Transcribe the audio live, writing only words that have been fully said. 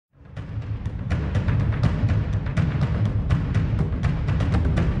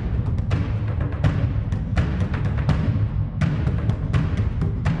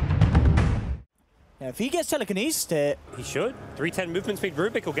If he gets telekinesis here... He should. 310 movement speed,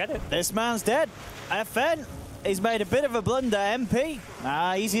 Rubik will get it. This man's dead. FN, he's made a bit of a blunder. MP,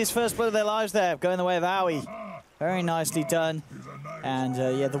 easiest first blood of their lives there, going the way of Owie. Very nicely done. And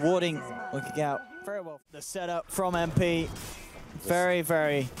yeah, the warding working out very well. The setup from MP, very,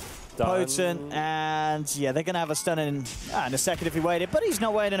 very potent. And yeah, they're going to have a stun in a second if he waited. But he's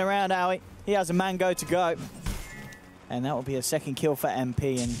not waiting around, Owie. He has a mango to go. And that will be a second kill for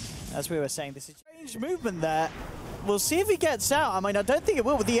MP. And as we were saying, this is strange movement there. We'll see if he gets out. I mean, I don't think it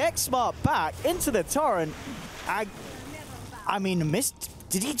will. With the X-Smart back into the torrent, I mean, missed.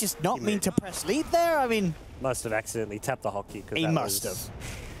 Did he just not mean to press lead there? I mean... Must have accidentally tapped the hotkey. He must have.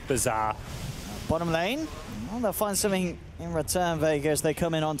 Bizarre. Bottom lane. Well, they'll find something in return, Vega, as they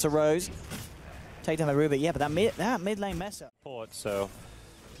come in onto Rose. Take down the Rubik. Yeah, but that mid lane mess up. So...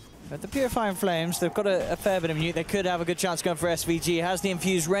 But the Purifying Flames, they've got a fair bit of mute. They could have a good chance going for SVG. Has the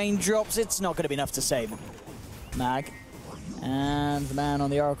infused raindrops. It's not going to be enough to save him. Mag. And the man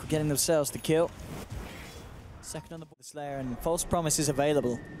on the Oracle getting themselves the kill. Second on the Slayer, and False Promise is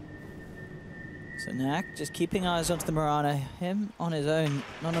available. So Nak just keeping eyes onto the Mirana. Him on his own,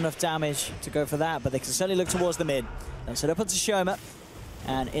 not enough damage to go for that, but they can certainly look towards the mid. They'll set up onto Shoma,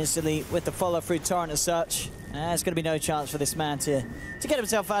 and instantly with the follow through torrent as such, there's going to be no chance for this man to get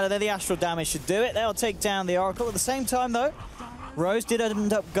himself out of there. The astral damage should do it. They'll take down the Oracle. At the same time though, Rose did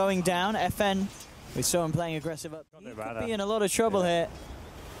end up going down. FN, we saw him playing aggressive up. He could be in a lot of trouble here.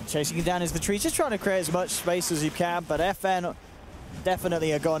 Chasing him down is the tree, just trying to create as much space as he can, but FN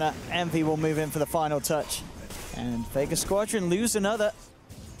definitely a goner. Envy will move in for the final touch. And Vega Squadron lose another.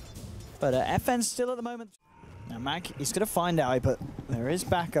 But FN's still at the moment. Now Mag, he's going to find out, but there is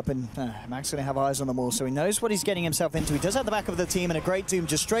backup, and Mag's going to have eyes on the wall, so he knows what he's getting himself into. He does have the backup of the team, and a great Doom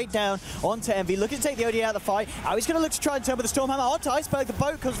just straight down onto Envy, looking to take the OD out of the fight. Now he's going to look to try and turn with the Stormhammer onto Iceberg. The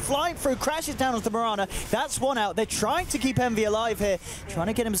boat comes flying through, crashes down onto the Mirana. That's one out. They're trying to keep Envy alive here, trying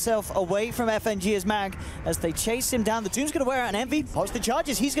to get himself away from FNG as Mag, as they chase him down. The Doom's going to wear out an Envy, pops the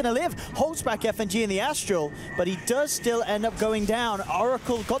charges. He's going to live, holds back FNG in the Astral, but he does still end up going down.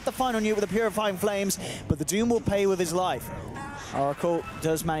 Oracle got the final nuke with the Purifying Flames, but the Doom will pay with his life. Oracle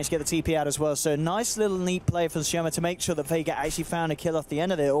does manage to get the TP out as well, so nice little neat play for Shoma to make sure that Vega actually found a kill off the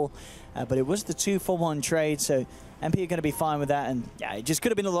end of it all. But it was the 2-for-1 trade, so MP are going to be fine with that, and yeah, it just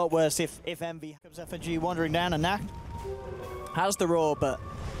could have been a lot worse if Envy comes FNG wandering down, and Nak has the Roar, but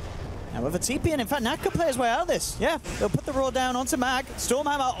now with a TP, and in fact Nak could play his way out of this. Yeah, they'll put the Roar down onto Mag,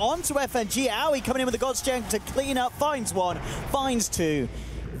 Stormhammer onto FNG, Owie coming in with the God's Gem to clean up, finds one, finds two.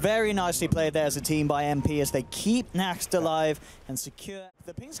 Very nicely played there as a team by MP as they keep Naxt alive and secure.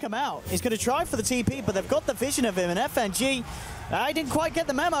 The pings come out. He's going to try for the TP, but they've got the vision of him, and FNG, I didn't quite get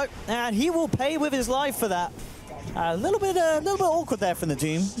the memo, and he will pay with his life for that. A little bit awkward there from the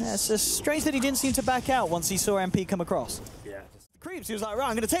Doom. It's just strange that he didn't seem to back out once he saw MP come across. Yeah. The creeps, he was like, right,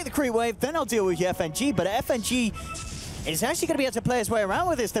 I'm going to take the creep wave, then I'll deal with your FNG, but FNG is actually going to be able to play his way around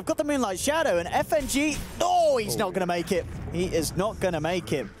with this. They've got the Moonlight Shadow, and FNG, he's not going to make it. He is not going to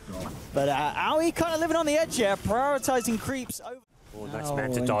make it. But Owie kind of living on the edge here, prioritizing creeps over. Oh, nice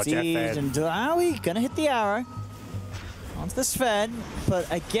man to dodge FN. And Owie going to hit the arrow onto the Sven,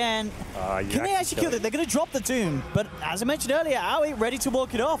 but again, can they actually kill it? They're going to drop the Doom, but as I mentioned earlier, Owie ready to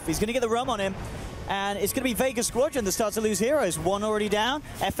walk it off. He's going to get the rum on him. And it's going to be Vega Squadron that starts to lose heroes. One already down.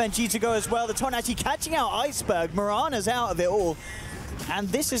 FNG to go as well. The Torrent actually catching out Iceberg. Mirana's out of it all. And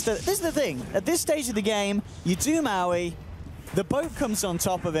this is the thing. At this stage of the game, you do Maui. The boat comes on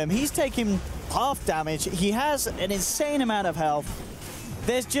top of him. He's taking half damage. He has an insane amount of health.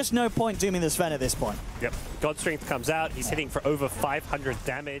 There's just no point dooming the Sven at this point. Yep. God Strength comes out. He's hitting for over 500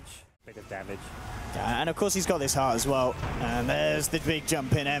 damage. Bit of damage. And of course he's got this heart as well. And there's the big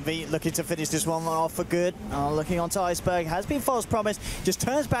jump in. Envy looking to finish this one off for good. Looking onto Iceberg, has been false promise, just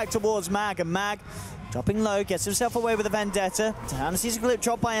turns back towards Mag, and Mag dropping low, gets himself away with a Vendetta. Down sees a clip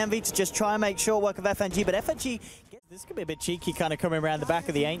dropped by Envy to just try and make short work of FNG, but FNG, this could be a bit cheeky, kind of coming around the back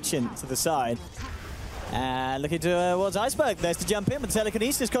of the Ancient to the side. And looking towards Iceberg, there's the jump in with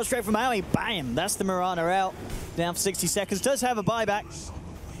telekinesis, got straight from Maui, bam, that's the Mirana out. Down for 60 seconds, does have a buyback.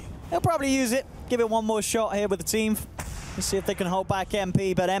 He'll probably use it, give it one more shot here with the team. Let's see if they can hold back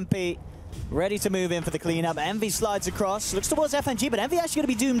MP, but MP ready to move in for the cleanup. Envy slides across, looks towards FNG, but Envy actually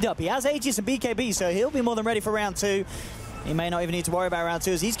going to be doomed up. He has Aegis and BKB, so he'll be more than ready for round two. He may not even need to worry about round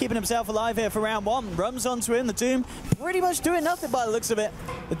two as he's keeping himself alive here for round one. Rums onto him, the Doom pretty much doing nothing by the looks of it.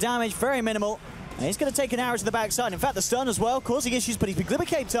 The damage very minimal. And he's going to take an arrow to the backside. In fact, the stun as well, causing issues, but he's been glimmer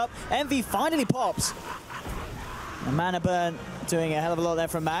caped up. Envy finally pops. The mana burn doing a hell of a lot there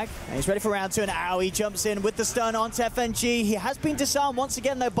from Mag. And he's ready for round 2, and he jumps in with the stun onto FNG. He has been disarmed once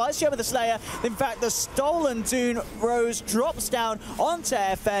again, though, by Shema the Slayer. In fact, the stolen Dune Rose drops down onto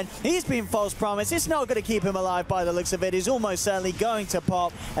FN. He's been false promised. It's not going to keep him alive by the looks of it. He's almost certainly going to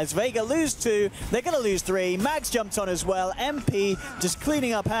pop as Vega lose 2. They're going to lose 3. Mag's jumped on as well. MP just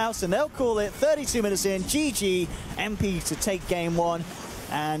cleaning up house, and they'll call it 32 minutes in. GG. MP to take game 1.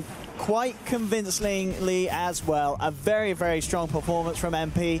 And quite convincingly as well. A very, very strong performance from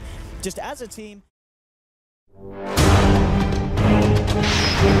MP, just as a team.